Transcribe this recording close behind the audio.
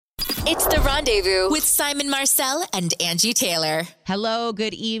It's The Rendezvous with Simon Marcel and Angie Taylor. Hello,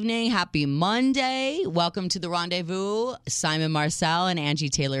 good evening. Happy Monday. Welcome to The Rendezvous. Simon Marcel and Angie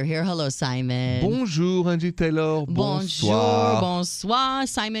Taylor here. Hello, Simon. Bonjour, Angie Taylor. Bonjour, bonsoir.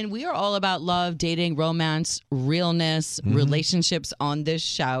 Simon, we are all about love, dating, romance, realness, relationships on this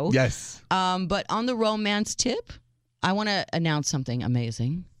show. Yes. But on the romance tip, I want to announce something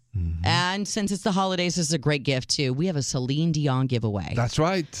amazing. And since it's the holidays, this is a great gift too. We have a Celine Dion giveaway. That's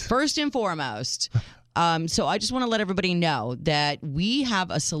right. First and foremost. So I just want to let everybody know that we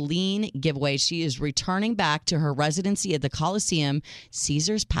have a Celine giveaway. She is returning back to her residency at the Coliseum,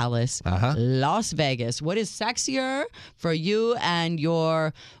 Caesar's Palace, Las Vegas. What is sexier for you and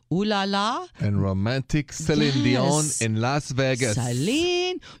your ooh la la? And romantic Celine Dion in Las Vegas.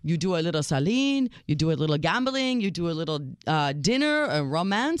 Celine, you do a little Celine, you do a little gambling, you do a little dinner, a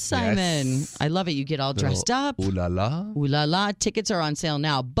romance, Simon. Yes. I love it. You get all dressed up. Ooh la la. Ooh la la. Tickets are on sale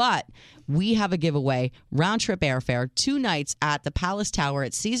now, but we have a giveaway, round trip airfare, 2 nights at the Palace Tower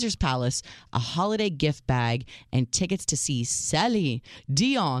at Caesar's Palace, a holiday gift bag, and tickets to see Celine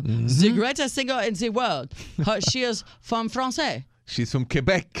Dion, the greatest singer in the world. She is from Francais. She's from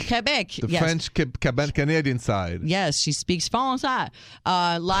Quebec. Quebec. The yes. French Canadian side. Yes, she speaks Francais.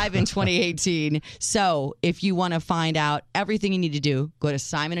 Live in 2018. So if you want to find out everything you need to do, go to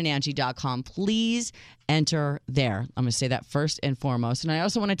simonandangie.com. Please enter there. I'm going to say that first and foremost. And I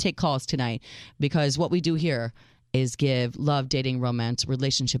also want to take calls tonight because what we do here is give love, dating, romance,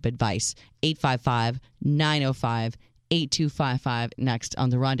 relationship advice. 855-905-8255 next on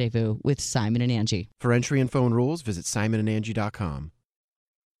The Rendezvous with Simon and Angie. For entry and phone rules, visit simonandangie.com.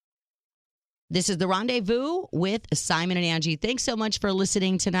 This is The Rendezvous with Simon and Angie. Thanks so much for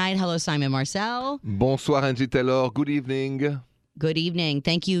listening tonight. Hello, Simon Marcel. Bonsoir, Angie Taylor. Good evening. Good evening.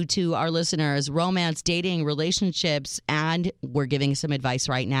 Thank you to our listeners. Romance, dating, relationships, and we're giving some advice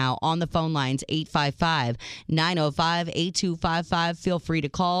right now on the phone lines, 855-905-8255. Feel free to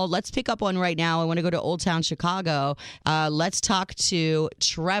call. Let's pick up one right now. I want to go to Old Town Chicago. Let's talk to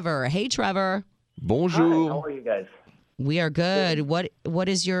Trevor. Hey, Trevor. Bonjour. Hi, how are you guys? We are good. What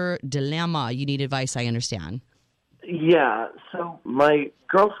is your dilemma? You need advice, I understand. Yeah, so my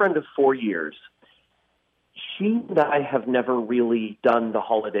girlfriend of 4 years, she and I have never really done the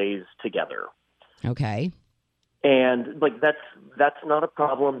holidays together. Okay. And that's not a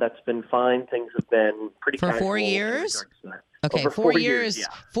problem. That's been fine. Things have been pretty For 4 casual in years? regards to that. Okay, Over 4 years. yeah.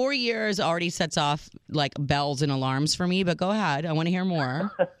 4 years already sets off like bells and alarms for me, but go ahead. I want to hear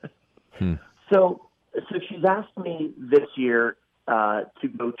more. So she's asked me this year to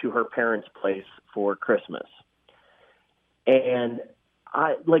go to her parents' place for Christmas. And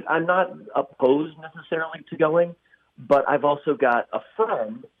I'm not opposed necessarily to going, but I've also got a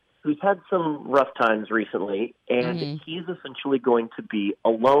friend who's had some rough times recently, and he's essentially going to be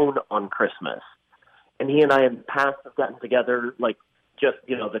alone on Christmas. And he and I in the past have gotten together, like just,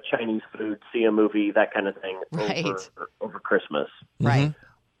 the Chinese food, see a movie, that kind of thing over Christmas. Right.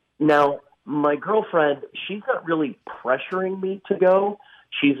 Now, my girlfriend, she's not really pressuring me to go.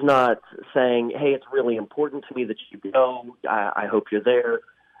 She's not saying, hey, it's really important to me that you go. I hope you're there.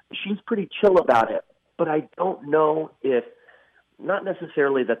 She's pretty chill about it. But I don't know if, not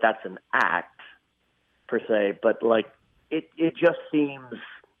necessarily that that's an act, per se, but, it just seems,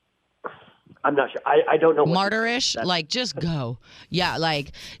 I'm not sure. I don't know. Martyrish? Just go. Yeah,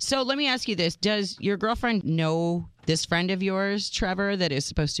 so let me ask you this. Does your girlfriend know this friend of yours, Trevor, that is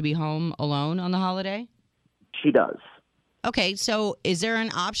supposed to be home alone on the holiday? She does. Okay, so is there an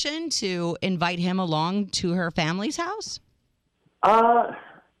option to invite him along to her family's house? That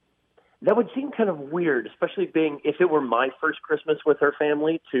would seem kind of weird, especially if it were my first Christmas with her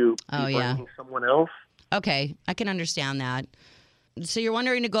family to be bringing someone else. Okay, I can understand that. So you're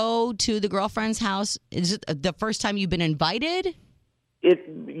wondering to go to the girlfriend's house. Is it the first time you've been invited? It's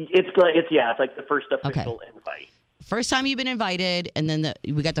like the first official invite. First time you've been invited, and then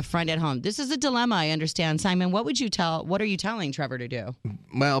we got the friend at home. This is a dilemma, I understand. Simon, what are you telling Trevor to do?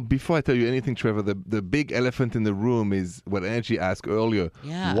 Well, before I tell you anything, Trevor, the big elephant in the room is what Angie asked earlier.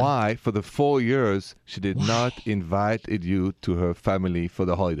 Yeah. Why, for the 4 years, she did not invite you to her family for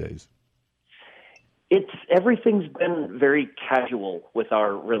the holidays? Everything's been very casual with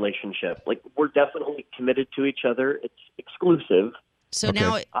our relationship. We're definitely committed to each other. It's exclusive. So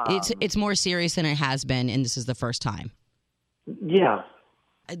now it's more serious than it has been, and this is the first time. Yeah.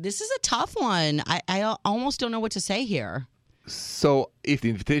 This is a tough one. I almost don't know what to say here. So if the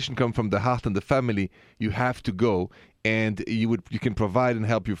invitation comes from the heart and the family, you have to go. And you can provide and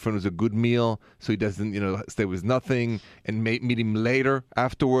help your friend with a good meal, so he doesn't stay with nothing, and meet him later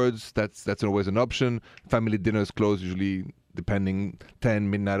afterwards. That's always an option. Family dinner is closed usually depending 10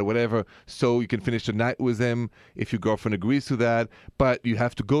 midnight or whatever, so you can finish the night with him if your girlfriend agrees to that. But you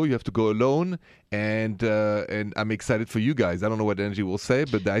have to go alone, and I'm excited for you guys. I don't know what Angie will say,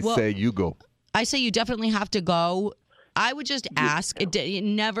 but I say you go. I say you definitely have to go. I would just ask. It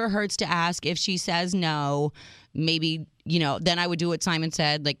never hurts to ask. If she says no, maybe, then I would do what Simon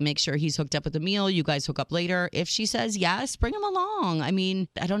said, like make sure he's hooked up with the meal. You guys hook up later. If she says yes, bring him along. I mean,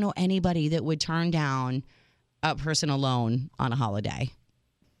 I don't know anybody that would turn down a person alone on a holiday.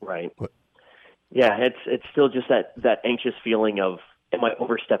 Right. Yeah, it's still just that anxious feeling of, am I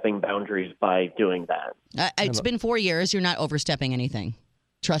overstepping boundaries by doing that? It's been 4 years. You're not overstepping anything.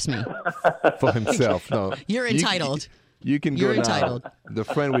 Trust me. For himself, no. You're entitled. You can go You're now. entitled. The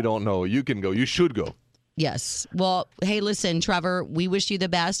friend we don't know, you can go. You should go. Yes. Well, hey, listen, Trevor, we wish you the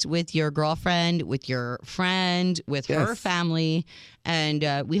best with your girlfriend, with your friend, with her family. And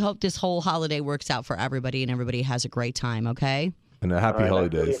we hope this whole holiday works out for everybody and everybody has a great time, okay? And a happy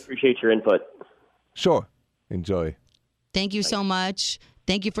holidays. I really appreciate your input. Sure. Enjoy. Thank you so much.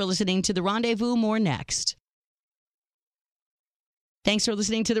 Thank you for listening to The Rendezvous. More next. Thanks for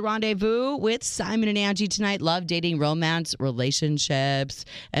listening to The Rendezvous with Simon and Angie tonight. Love, dating, romance, relationships,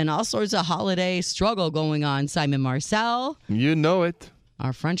 and all sorts of holiday struggle going on. Simon Marcel. You know it.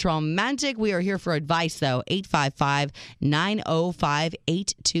 Our French romantic. We are here for advice, though.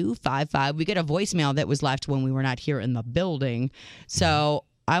 855-905-8255. We get a voicemail that was left when we were not here in the building. So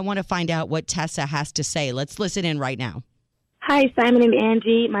I want to find out what Tessa has to say. Let's listen in right now. Hi, Simon and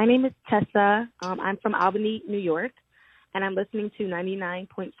Angie. My name is Tessa. I'm from Albany, New York, and I'm listening to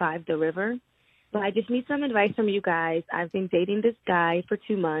 99.5 The River. But I just need some advice from you guys. I've been dating this guy for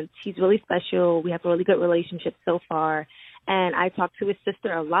 2 months. He's really special. We have a really good relationship so far. And I talk to his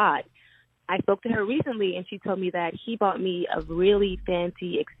sister a lot. I spoke to her recently, and she told me that he bought me a really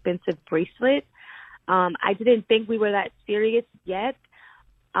fancy, expensive bracelet. I didn't think we were that serious yet.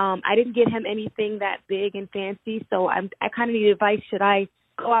 I didn't get him anything that big and fancy, so I kind of need advice. Should I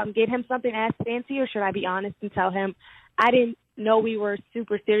go out and get him something as fancy, or should I be honest and tell him I didn't know we were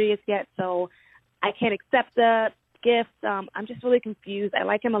super serious yet, so I can't accept the gift? I'm just really confused. I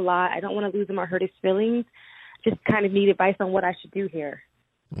like him a lot. I don't want to lose him or hurt his feelings. Just kind of need advice on what I should do here.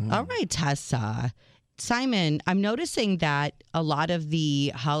 All right, Tessa. Simon, I'm noticing that a lot of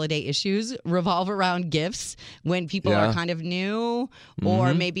the holiday issues revolve around gifts when people are kind of new,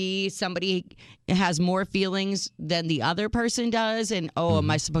 or maybe somebody has more feelings than the other person does, and am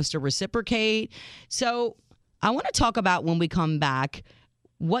I supposed to reciprocate? So I want to talk about, when we come back,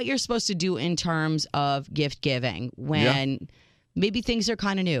 what you're supposed to do in terms of gift giving when maybe things are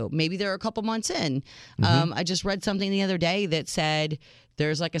kind of new. Maybe they're a couple months in. I just read something the other day that said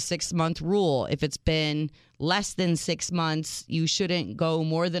there's like a 6-month rule. If it's been less than 6 months, you shouldn't go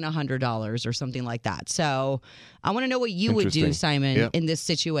more than $100 or something like that. So I want to know what you would do, Simon, in this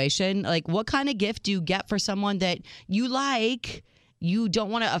situation. Like, what kind of gift do you get for someone that you like? You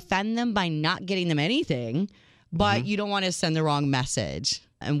don't want to offend them by not getting them anything, but you don't want to send the wrong message.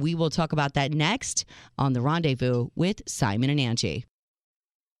 And we will talk about that next on The Rendezvous with Simon and Angie.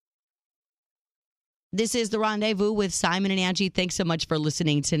 This is The Rendezvous with Simon and Angie. Thanks so much for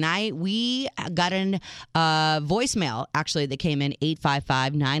listening tonight. We got a voicemail, actually, that came in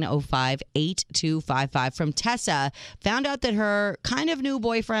 855-905-8255 from Tessa. Found out that her kind of new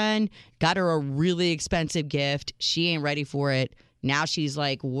boyfriend got her a really expensive gift. She ain't ready for it. Now she's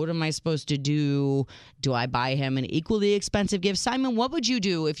like, what am I supposed to do? Do I buy him an equally expensive gift? Simon, what would you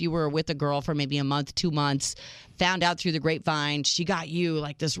do if you were with a girl for maybe a month, 2 months, found out through the grapevine she got you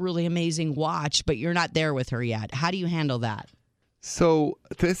like this really amazing watch, but you're not there with her yet? How do you handle that? So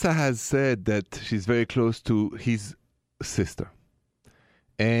Tessa has said that she's very close to his sister.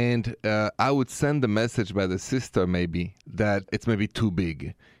 And I would send the message by the sister maybe that it's maybe too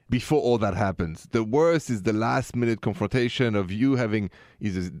big before all that happens. The worst is the last minute confrontation of you having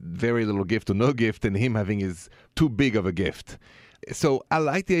either very little gift or no gift and him having his too big of a gift. So I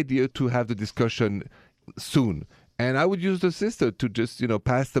like the idea to have the discussion soon. And I would use the sister to just,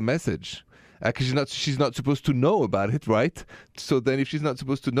 pass the message. Because she's not supposed to know about it, right? So then if she's not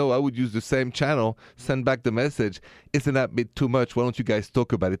supposed to know, I would use the same channel, send back the message. Isn't that a bit too much? Why don't you guys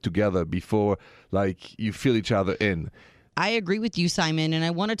talk about it together before, you feel each other in? I agree with you, Simon, and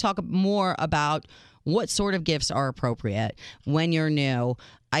I want to talk more about what sort of gifts are appropriate when you're new.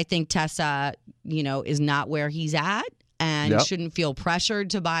 I think Tessa, is not where he's at. and Yep. shouldn't feel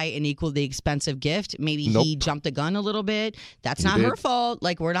pressured to buy an equally expensive gift. Maybe he Nope. jumped the gun a little bit. That's He not her did. fault.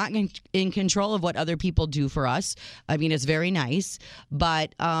 Like, we're not in control of what other people do for us. I mean, it's very nice.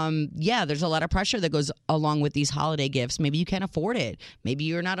 But yeah, there's a lot of pressure that goes along with these holiday gifts. Maybe you can't afford it. Maybe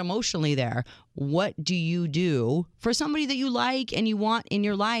you're not emotionally there. What do you do for somebody that you like and you want in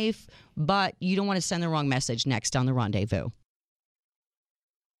your life, but you don't want to send the wrong message? Next on The Rendezvous.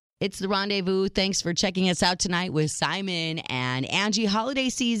 It's The Rendezvous. Thanks for checking us out tonight with Simon and Angie. Holiday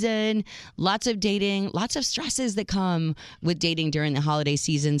season, lots of dating, lots of stresses that come with dating during the holiday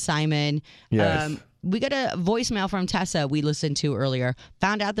season, Simon. Yes. We got a voicemail from Tessa we listened to earlier.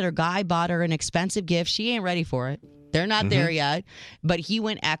 Found out that her guy bought her an expensive gift. She ain't ready for it. They're not there yet, but he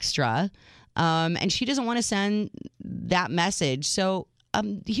went extra. And she doesn't want to send that message. So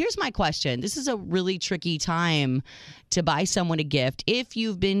here's my question. This is a really tricky time to buy someone a gift. If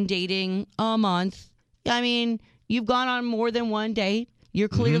you've been dating a month, I mean, you've gone on more than one date. You're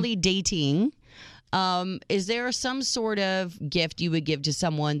clearly dating. Is there some sort of gift you would give to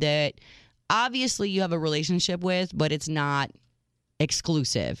someone that obviously you have a relationship with, but it's not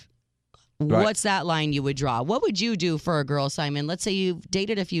exclusive? Right. What's that line you would draw? What would you do for a girl, Simon? Let's say you've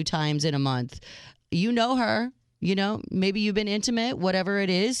dated a few times in a month. You know her. You know, maybe you've been intimate, whatever it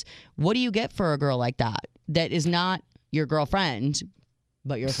is. What do you get for a girl like that is not your girlfriend,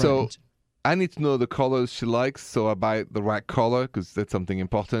 but your So friend? I need to know the colors she likes, so I buy the right color because that's something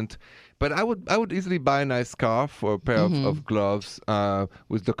important. But I would easily buy a nice scarf or a pair of gloves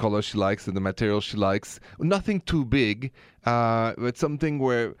with the color she likes and the material she likes. Nothing too big, but something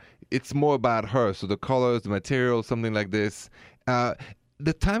where it's more about her. So the colors, the material, something like this.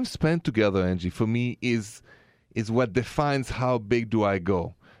 The time spent together, Angie, for me is what defines how big do I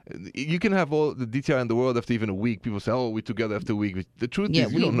go. You can have all the detail in the world after even a week. People say, "Oh, we're together after a week." But the truth Yeah,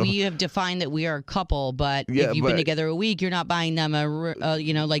 is, you don't know. we have defined that we are a couple, but Yeah, if you've been but- together a week, you're not buying them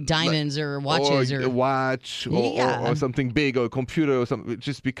like diamonds or watches or a watch Yeah. or something big or a computer or something,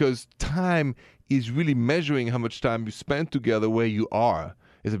 just because time is really measuring how much time you spend together where you are.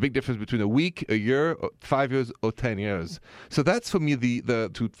 There's a big difference between a week, a year, or 5 years, or 10 years. So that's for me the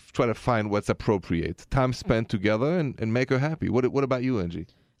to try to find what's appropriate. Time spent together and make her happy. What about you, Angie?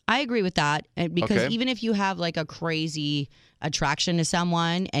 I agree with that. And because Okay. even if you have like a crazy attraction to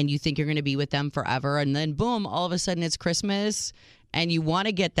someone and you think you're going to be with them forever, and then boom, all of a sudden it's Christmas and you want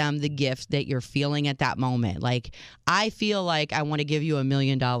to get them the gift that you're feeling at that moment. Like, I feel like I want to give you $1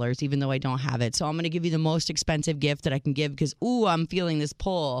 million even though I don't have it. So I'm going to give you the most expensive gift that I can give because, ooh, I'm feeling this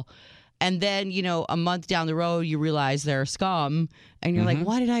pull. And then, a month down the road, you realize they're scum and you're like,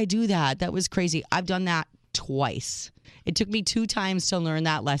 why did I do that? That was crazy. I've done that twice. It took me 2 times to learn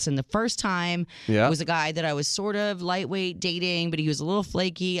that lesson. The first time was a guy that I was sort of lightweight dating, but he was a little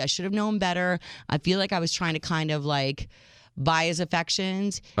flaky. I should have known better. I feel like I was trying to kind of like buy his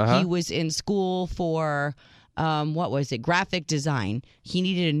affections. He was in school for, graphic design. He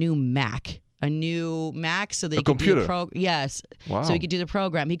needed a new Mac. So that he could do computer. Yes. Wow. So he could do the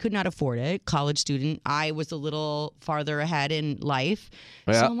program. He could not afford it. College student. I was a little farther ahead in life.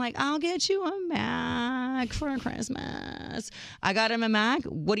 Yeah. So I'm like, I'll get you a Mac for Christmas. I got him a Mac.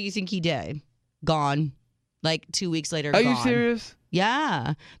 What do you think he did? Gone. Like 2 weeks later, Are gone. you serious? Yeah. What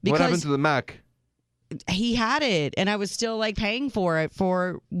happened Because to the Mac? he had it and I was still like paying for it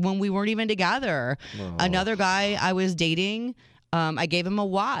for when we weren't even together. Another guy I was dating, I gave him a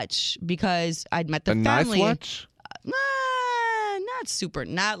watch because I'd met the A family. nice watch?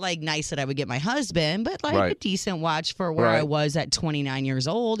 Not like nice that I would get my husband, but like a Right. decent watch for where I Right. was at 29 years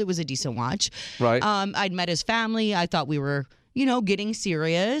old. It was a decent watch. Right. I'd met his family. I thought we were, getting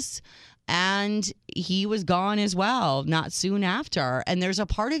serious. And he was gone as well, not soon after. And there's a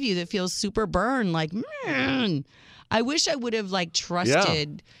part of you that feels super burned, like, man, I wish I would have like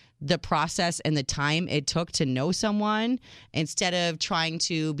trusted the process and the time it took to know someone instead of trying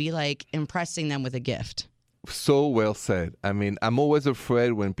to be like impressing them with a gift. So well said. I mean, I'm always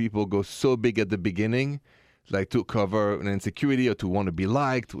afraid when people go so big at the beginning, like to cover an insecurity or to want to be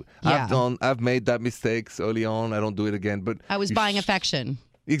liked. Yeah. I've made that mistakes early on. I don't do it again. But I was you buying affection.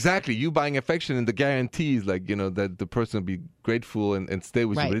 Exactly. You buying affection and the guarantees, like, that the person will be grateful and stay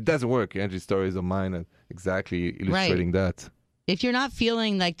with Right. you. But it doesn't work. Angie's stories are mine and exactly illustrating that. If you're not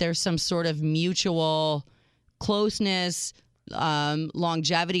feeling like there's some sort of mutual closeness,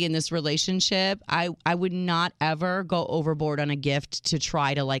 longevity in this relationship, I would not ever go overboard on a gift to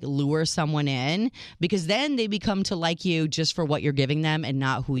try to like lure someone in, because then they become to like you just for what you're giving them and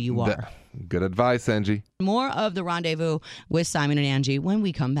not who you are. Good advice, Angie. More of The Rendezvous with Simon and Angie when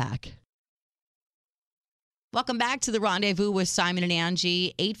we come back. Welcome back to the Rendezvous with Simon and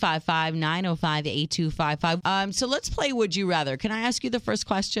Angie, 855-905-8255. So let's play Would You Rather. Can I ask you the first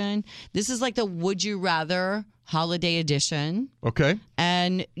question? This is like the Would You Rather holiday edition. Okay.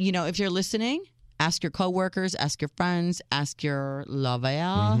 And, if you're listening, ask your coworkers, ask your friends, ask your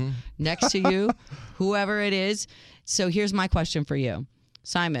lover next to you, whoever it is. So here's my question for you.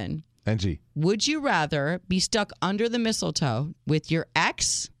 Simon. Angie. Would you rather be stuck under the mistletoe with your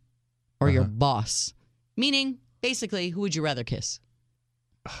ex or your boss? Meaning, basically, who would you rather kiss?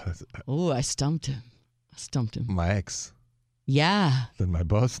 Oh, I stumped him. My ex. Yeah. Then my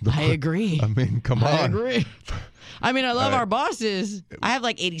boss. No. I agree. I mean, come on. I agree. I mean, I love our bosses. I have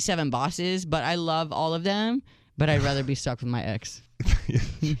like 87 bosses, but I love all of them. But I'd rather be stuck with my ex.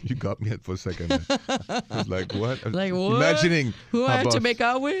 You got me for a second. I was like, what? Like, what? Imagining who I have to make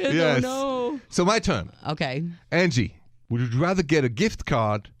out with? Yes. Oh, no. So my turn. Okay. Angie, would you rather get a gift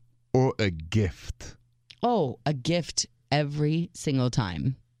card or a gift? Oh, a gift every single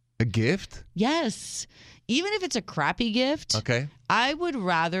time. A gift? Yes. Even if it's a crappy gift, Okay. I would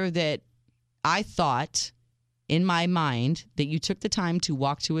rather that I thought in my mind that you took the time to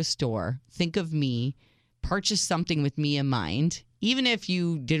walk to a store, think of me, purchase something with me in mind, even if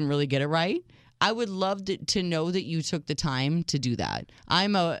you didn't really get it right. I would love to know that you took the time to do that. I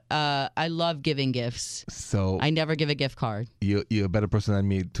love giving gifts. So I never give a gift card. you're a better person than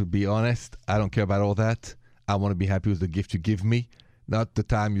me. To be honest, I don't care about all that. I want to be happy with the gift you give me, not the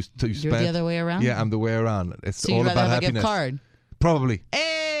time you spend. You're the other way around? Yeah, I'm the way around. It's So all you'd rather about have a happiness. gift card? Probably.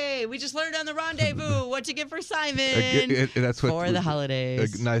 Hey, we just learned on the Rendezvous what to get for Simon That's what for the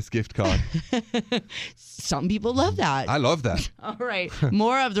holidays. A nice gift card. Some people love that. I love that. All right.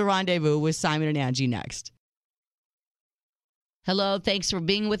 More of the Rendezvous with Simon and Angie next. Hello. Thanks for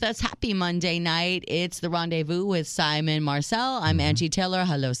being with us. Happy Monday night. It's the Rendezvous with Simon Marcel. I'm Angie Taylor.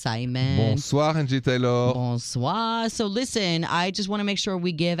 Hello, Simon. Bonsoir, Angie Taylor. Bonsoir. So listen, I just want to make sure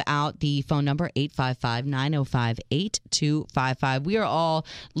we give out the phone number, 855-905-8255. We are all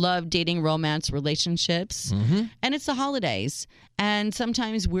love, dating, romance, relationships, and it's the holidays. And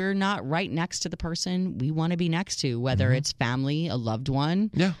sometimes we're not right next to the person we want to be next to, whether it's family, a loved one,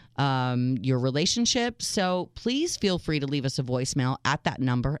 Yeah. your relationship. So please feel free to leave us a voicemail at that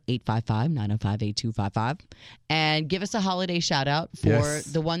number, 855-905-8255, and give us a holiday shout out for Yes.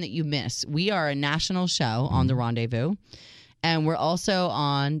 the one that you miss. We are a national show on the Rendezvous, and we're also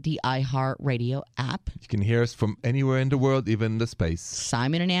on the iHeartRadio app. You can hear us from anywhere in the world, even the space.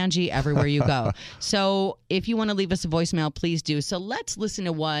 Simon and Angie, everywhere you go. So if you want to leave us a voicemail, please do. So let's listen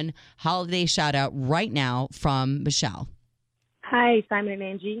to one holiday shout out right now from Michelle. Hi, Simon and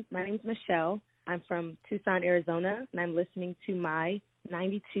Angie. My name's Michelle. I'm from Tucson, Arizona, and I'm listening to my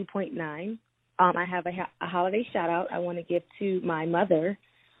 92.9. I have a holiday shout-out I want to give to my mother,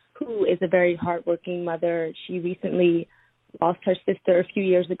 who is a very hardworking mother. She recently lost her sister a few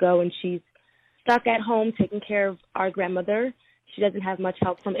years ago, and she's stuck at home taking care of our grandmother. She doesn't have much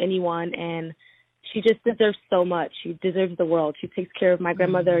help from anyone, and she just deserves so much. She deserves the world. She takes care of my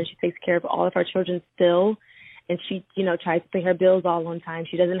grandmother, and she takes care of all of our children still. And she, tries to pay her bills all on time.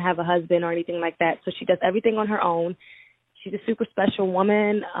 She doesn't have a husband or anything like that, so she does everything on her own. She's a super special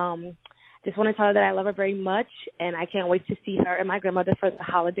woman. Just want to tell her that I love her very much, and I can't wait to see her and my grandmother for the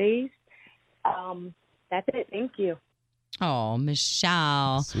holidays. That's it. Thank you. Oh,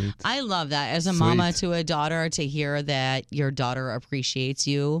 Michelle. Sweet. I love that. As a Sweet. mama to a daughter, to hear that your daughter appreciates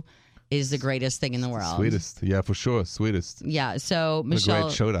you is the greatest thing in the world. Sweetest. Yeah, for sure. Sweetest. Yeah. So, What a Michelle.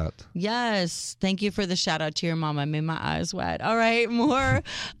 great shout out. Yes. Thank you for the shout out to your mama. Made my eyes wet. All right. More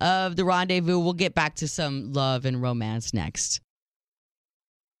of the Rendezvous. We'll get back to some love and romance next.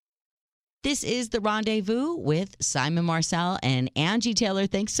 This is the Rendezvous with Simon Marcel and Angie Taylor.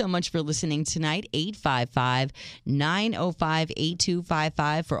 Thanks so much for listening tonight.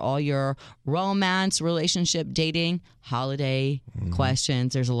 855-905-8255 for all your romance, relationship, dating, holiday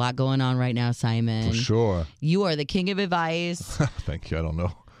questions. There's a lot going on right now, Simon. For sure. You are the king of advice. Thank you. I don't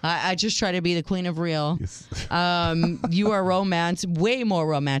know. I just try to be the queen of real. Yes. You are romance, way more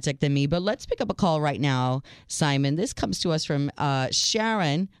romantic than me. But let's pick up a call right now, Simon. This comes to us from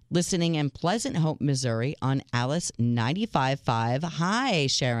Sharon, listening in Pleasant Hope, Missouri on Alice 95.5. Hi,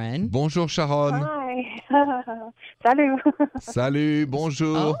 Sharon. Bonjour, Sharon. Hi. Salut. Salut.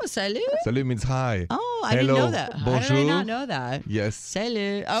 Bonjour. Oh, salut. Salut means hi. Oh, I Hello. didn't know that. How did I Bonjour. not know that? Yes.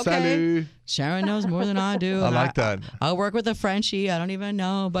 Salut. Okay. Salut. Sharon knows more than I do. I and like that. I work with a Frenchie. I don't even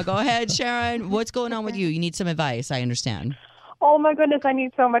know. But go ahead, Sharon. What's going on with you? You need some advice. I understand. Oh my goodness, I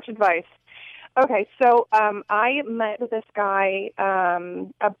need so much advice. Okay, so I met with this guy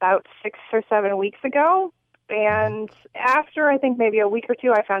about 6 or 7 weeks ago, and after I think maybe a week or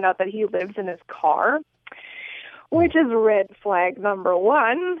two, I found out that he lives in his car. which is red flag number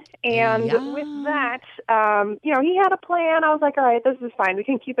one. And with that, he had a plan. I was like, all right, this is fine. We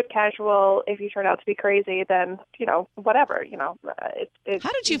can keep it casual. If you turn out to be crazy, then, whatever.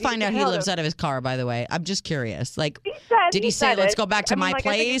 How did you find out he lives out of his car, by the way? I'm just curious. Like, did he say, said let's it. go back to my I think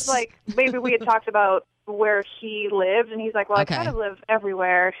place? it's like maybe we had talked about where he lived, and he's like, well, Okay. I kind of live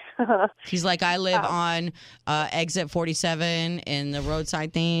everywhere. He's like, I live on exit 47 in the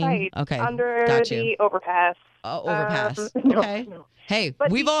roadside thing. Right. Okay. Under Got the you. overpass. Overpass. No, Okay. no. Hey,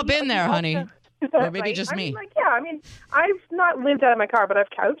 But we've all been there, honey. Or maybe Right. just me. I've not lived out of my car, but I've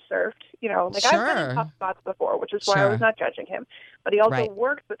couch surfed. I've been Sure. in tough spots before, which is why I Sure. was not judging him. But he also Right.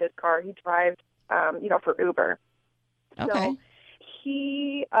 works with his car. He drives, for Uber. Okay. So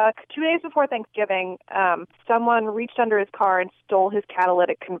he, 2 days before Thanksgiving, someone reached under his car and stole his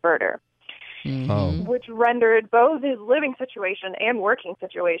catalytic converter, Mhm. which rendered both his living situation and working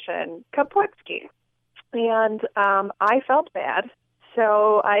situation kaputski. And I felt bad.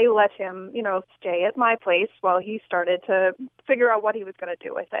 So I let him, stay at my place while he started to figure out what he was going to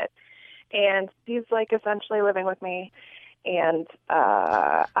do with it. And he's like essentially living with me. And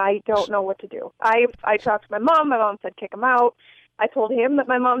I don't know what to do. I talked to my mom. My mom said kick him out. I told him that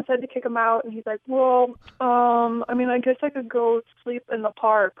my mom said to kick him out, and he's like, well, I guess I could go sleep in the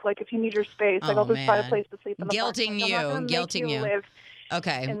park. Like, if you need your space, I'll just find a man. place to sleep in the park. Guilting Like, I'm not gonna make guilting you. live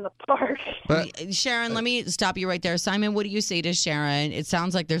Okay. in the park. But Sharon, let me stop you right there. Simon, what do you say to Sharon? It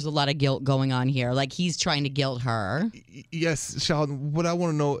sounds like there's a lot of guilt going on here. Like he's trying to guilt her. yes, Sharon, what I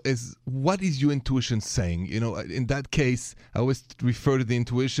want to know is what is your intuition saying? In that case, I always refer to the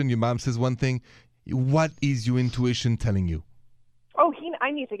intuition. Your mom says one thing. What is your intuition telling you? Oh, I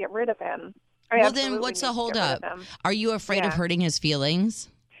need to get rid of him. I Well, absolutely then what's need the to hold get rid up? of him. Are you afraid of Yeah. hurting his feelings?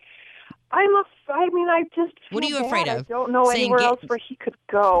 I just What are feel you afraid bad. of? I don't know Saying anywhere get- else where he could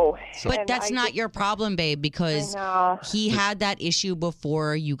go. But And that's I not just- your problem, babe, because I know. he had that issue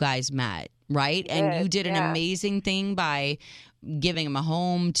before you guys met, right? And you did an yeah. amazing thing by giving him a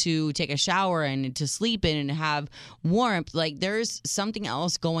home to take a shower and to sleep in and have warmth. Like there's something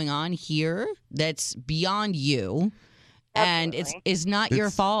else going on here that's beyond you. And it's not your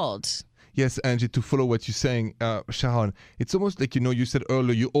It's- fault. Yes, Angie, to follow what you're saying, Sharon, it's almost like, you said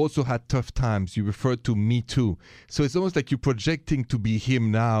earlier, you also had tough times. You referred to me too. So it's almost like you're projecting to be him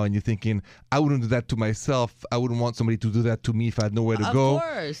now and you're thinking, I wouldn't do that to myself. I wouldn't want somebody to do that to me if I had nowhere to Of go.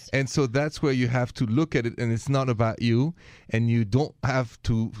 course. And so that's where you have to look at it, and it's not about you, and you don't have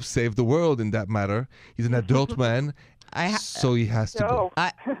to save the world in that matter. He's an adult man, so he has to go.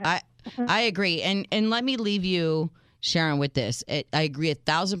 So, I agree. And let me leave you, Sharon, with this. I agree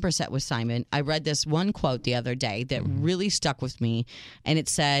 1,000% with Simon. I read this one quote the other day that really stuck with me, and it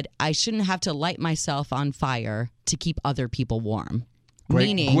said, I shouldn't have to light myself on fire to keep other people warm.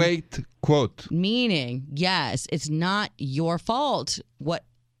 Great quote. Meaning, yes, it's not your fault what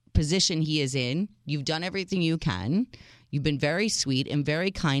position he is in. You've done everything you can. You've been very sweet and very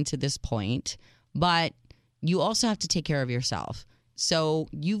kind to this point, but you also have to take care of yourself. So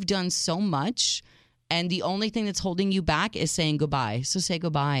you've done so much, and the only thing that's holding you back is saying goodbye. So say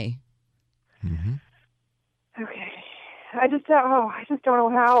goodbye. okay. I just don't know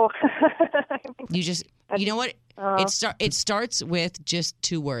how. You know what? It starts with just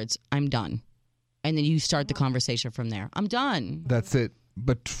 2 words. I'm done. And then you start the conversation from there. I'm done. That's it.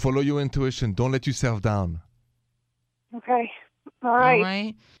 But follow your intuition. Don't let yourself down. Okay. All right. All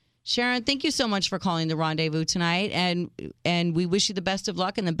right. Sharon, thank you so much for calling the rendezvous tonight, and we wish you the best of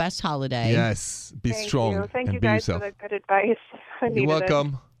luck and the best holiday. Yes. Be Thank strong you. Thank and you be guys yourself. for the good advice. I You're needed it.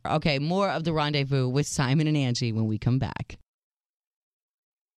 welcome. Okay, more of the rendezvous with Simon and Angie when we come back.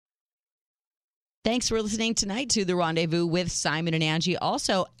 Thanks for listening tonight to The Rendezvous with Simon and Angie.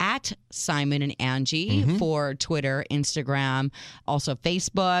 Also at Simon and Angie for Twitter, Instagram, also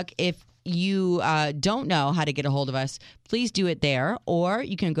Facebook. If you don't know how to get a hold of us, please do it there, or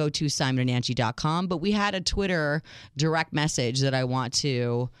you can go to simonandangie.com. But we had a Twitter direct message that I want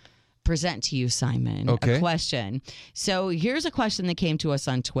to present to you, Simon. Okay. A question. So here's a question that came to us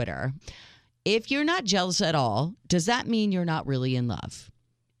on Twitter. If you're not jealous at all, does that mean you're not really in love?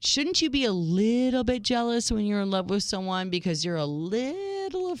 Shouldn't you be a little bit jealous when you're in love with someone because you're a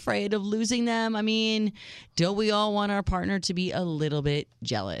little afraid of losing them? I mean, don't we all want our partner to be a little bit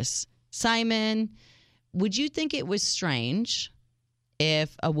jealous? Simon, would you think it was strange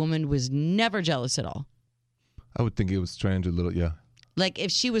if a woman was never jealous at all? I would think it was strange a little, yeah. Like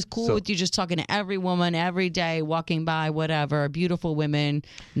if she was cool So- with you just talking to every woman every day, walking by, whatever, beautiful women,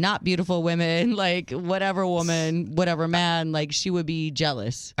 not beautiful women, like whatever woman, whatever man, like she would be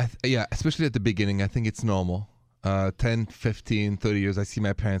jealous. Yeah, especially at the beginning. I think it's normal. 10, 15, 30 years, I see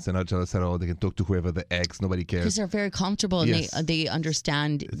my parents, they're not jealous at all. They can talk to whoever, the ex, nobody Because cares. they're very comfortable and Yes. they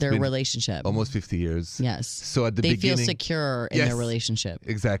understand their been relationship. Almost 50 years. Yes. So at the they beginning, feel secure in Yes. their relationship.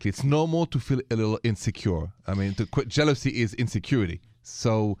 Exactly. It's normal to feel a little insecure. I mean, jealousy is insecurity.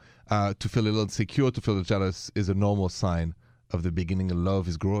 So to feel a little insecure, to feel jealous is a normal sign of the beginning of love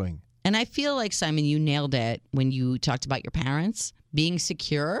is growing. And I feel like, Simon, you nailed it when you talked about your parents being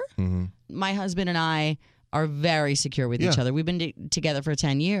secure. Mm-hmm. My husband and I are very secure with each Yeah. other. We've been together for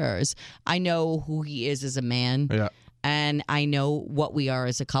 10 years. I know who he is as a man, Yeah. and I know what we are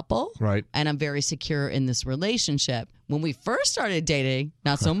as a couple. Right. And I'm very secure in this relationship. When we first started dating,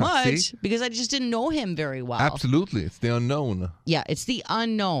 not so much, See? because I just didn't know him very well. Absolutely. It's the unknown. Yeah, it's the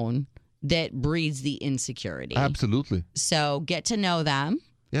unknown that breeds the insecurity. Absolutely. So get to know them,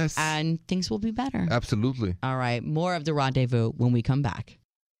 Yes. and things will be better. Absolutely. All right, more of The Rendezvous when we come back.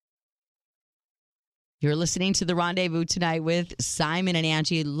 You're listening to The Rendezvous tonight with Simon and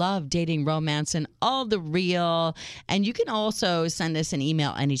Angie. Love, dating, romance, and all the real. And you can also send us an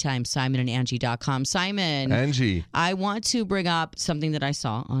email anytime, simonandangie.com. Simon, Angie. I want to bring up something that I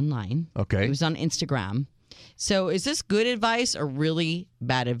saw online. Okay. It was on Instagram. So is this good advice or really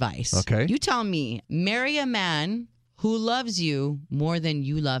bad advice? Okay. You tell me. Marry a man who loves you more than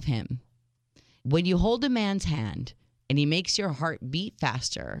you love him. When you hold a man's hand and he makes your heart beat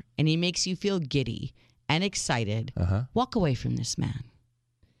faster and he makes you feel giddy and excited, walk away from this man.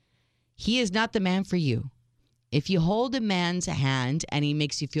 He is not the man for you. If you hold a man's hand and he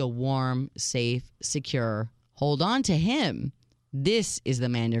makes you feel warm, safe, secure, hold on to him. This is the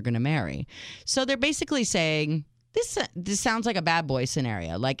man you're going to marry. So they're basically saying, this sounds like a bad boy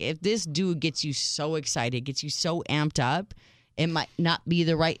scenario. Like if this dude gets you so excited, gets you so amped up, it might not be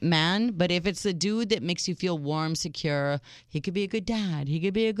the right man. But if it's the dude that makes you feel warm, secure, he could be a good dad. He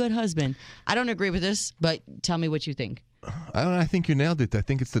could be a good husband. I don't agree with this, but tell me what you think. I think you nailed it. I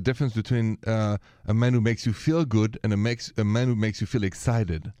think it's the difference between a man who makes you feel good and a man who makes you feel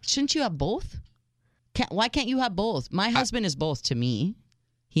excited. Shouldn't you have both? Why can't you have both? My husband is both to me.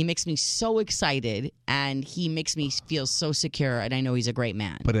 He makes me so excited and he makes me feel so secure, and I know he's a great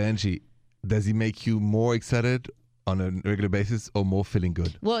man. But Angie, does he make you more excited on a regular basis or more feeling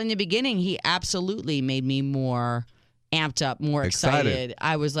good? Well, in the beginning, he absolutely made me more amped up, more excited.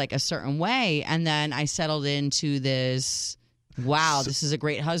 I was like a certain way. And then I settled into this, wow, this is a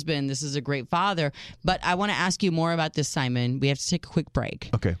great husband. This is a great father. But I want to ask you more about this, Simon. We have to take a quick break.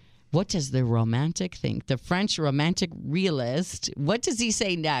 Okay. What does the romantic think? The French romantic realist, what does he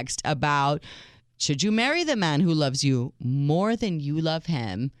say next about should you marry the man who loves you more than you love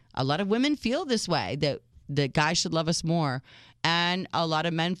him? A lot of women feel this way, that the guy should love us more. And a lot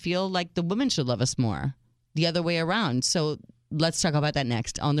of men feel like the woman should love us more. The other way around. So let's talk about that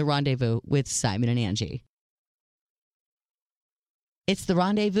next on The Rendezvous with Simon and Angie. It's The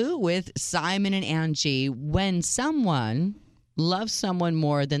Rendezvous with Simon and Angie. When someone loves someone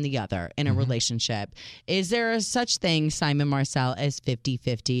more than the other in a relationship, is there a such thing, Simon Marcel, as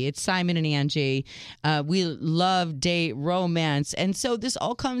 50-50? It's Simon and Angie. We love, date, romance. And so this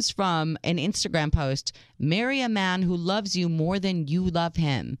all comes from an Instagram post. Marry a man who loves you more than you love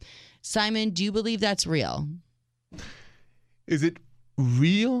him. Simon, do you believe that's real? Is it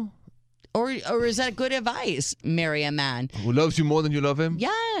real? Or is that good advice? Marry a man Who loves you more than you love him?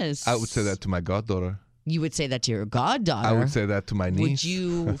 Yes. I would say that to my goddaughter. You would say that to your goddaughter. I would say that to my niece. Would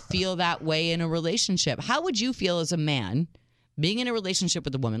you feel that way in a relationship? How would you feel as a man being in a relationship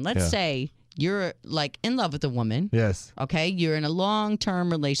with a woman? Let's say you're like in love with a woman. Yes. Okay. You're in a long-term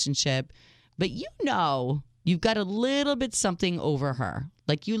relationship, but you know you've got a little bit something over her.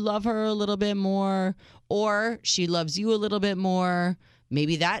 Like you love her a little bit more, or she loves you a little bit more.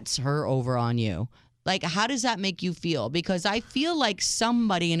 Maybe that's her over on you. Like, how does that make you feel? Because I feel like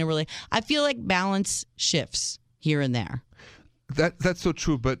somebody in a I feel like balance shifts here and there. That's so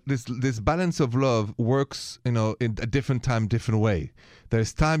true, but this balance of love works, in a different time, different way.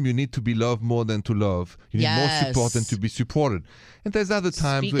 There's time you need to be loved more than to love. You need more support than to be supported. And there's other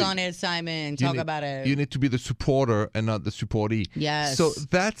times Speak on it, Simon. Talk about it. You need to be the supporter and not the supportee. Yes. So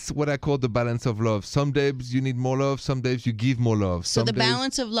that's what I call the balance of love. Some days you need more love. Some days you give more love. So the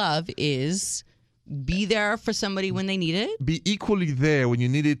balance of love is be there for somebody when they need it. Be equally there when you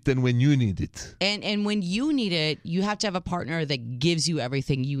need it than when you need it. And when you need it, you have to have a partner that gives you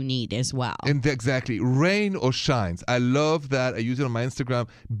everything you need as well. And exactly. Rain or shines. I love that. I use it on my Instagram.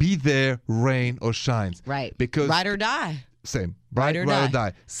 Be there, rain or shines. Right. Because ride or die. Same. Ride or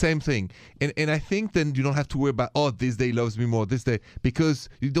die. Same thing. And I think then you don't have to worry about, this day loves me more, this day. Because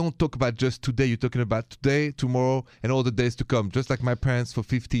you don't talk about just today. You're talking about today, tomorrow, and all the days to come. Just like my parents for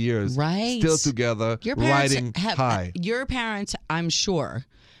 50 years. Right. Still together, Your parents riding high. Your parents, I'm sure,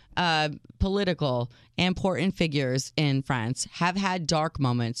 political, important figures in France have had dark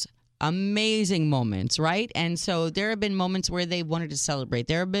moments. Amazing moments, right? And so there have been moments where they wanted to celebrate.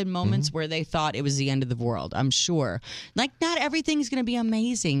 There have been moments where they thought it was the end of the world, I'm sure. Like, not everything's going to be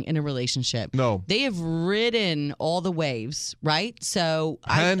amazing in a relationship. No. They have ridden all the waves, right? So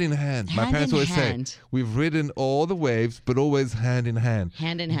Hand in hand. My Hand parents in always hand. say, we've ridden all the waves, but always hand in hand.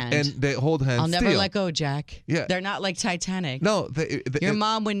 Hand in hand. And they hold hands I'll never still. let go, Jack. Yeah. They're not like Titanic. No. Your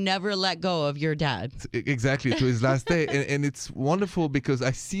mom would never let go of your dad. Exactly, to his last day. And it's wonderful because I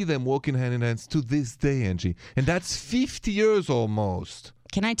see them walking hand in hand to this day, Angie. And that's 50 years almost.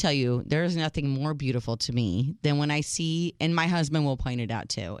 Can I tell you, there is nothing more beautiful to me than when I see, and my husband will point it out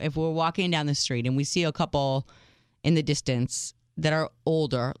too, if we're walking down the street and we see a couple in the distance that are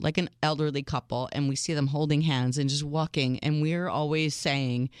older, like an elderly couple, and we see them holding hands and just walking, and we're always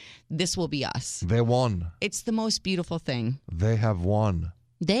saying, this will be us. They won. It's the most beautiful thing. They have won.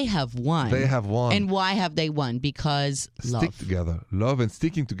 They have won. They have won. And why have they won? Because love. Stick together. Love and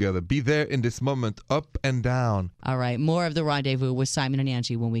sticking together. Be there in this moment, up and down. All right, more of The Rendezvous with Simon and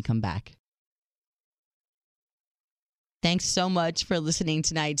Angie when we come back. Thanks so much for listening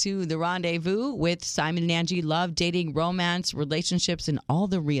tonight to The Rendezvous with Simon and Angie. Love, dating, romance, relationships, and all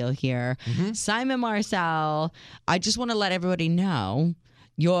the real here. Simon Marcel, I just want to let everybody know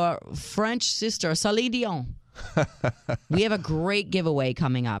your French sister, Celine Dion. We have a great giveaway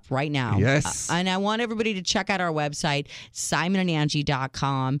coming up right now. Yes. And I want everybody to check out our website,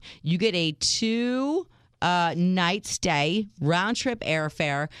 simonandangie.com. You get a 2-night stay, round-trip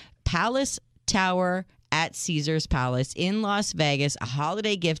airfare, Palace Tower at Caesars Palace in Las Vegas, a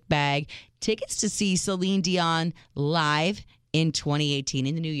holiday gift bag, tickets to see Celine Dion live in 2018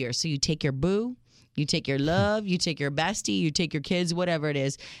 in the new year. So you take your boo, you take your love, you take your bestie, you take your kids, whatever it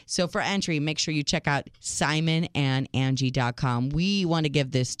is. So for entry, make sure you check out simonandangie.com. We want to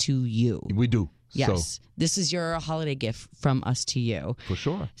give this to you. We do. Yes. So, This is your holiday gift from us to you. for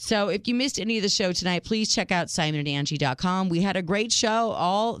sure. So if you missed any of the show tonight, please check out simonandangie.com. We had a great show,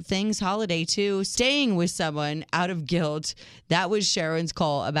 all things holiday too. Staying with someone out of guilt. That was Sharon's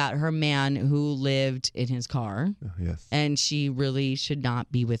call about her man who lived in his car. Yes. And she really should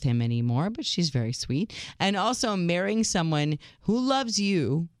not be with him anymore, but she's very sweet. And also marrying someone who loves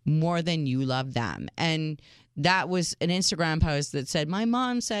you more than you love them. And that was an Instagram post that said, my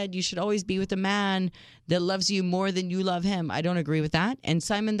mom said you should always be with a man that loves you more than you love him. I don't agree with that. And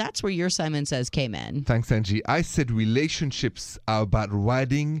Simon, that's where your Simon Says came in. Thanks, Angie. I said relationships are about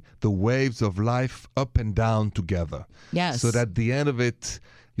riding the waves of life up and down together. Yes. So that at the end of it,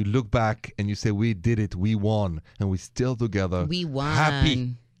 you look back and you say, we did it, we won, and we're still together. We won.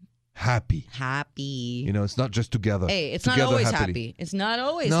 Happy. Happy. You know, it's not just together. Hey, it's Together not always happily. happy. It's not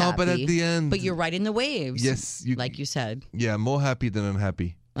always No, happy. but at the end. But you're riding the waves. Yes. Like you said. Yeah, more happy than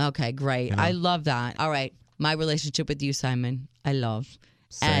unhappy. Okay, great. You know? I love that. All right. My relationship with you, Simon, I love.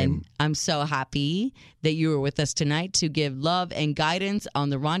 Same. And I'm so happy that you were with us tonight to give love and guidance on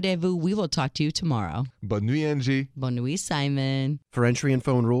The Rendezvous. We will talk to you tomorrow. Bonne nuit, Angie. Bonne nuit, Simon. For entry and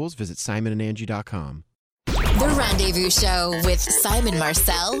phone rules, visit simonandangie.com. The Rendezvous Show with Simon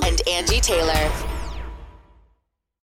Marcel and Angie Taylor.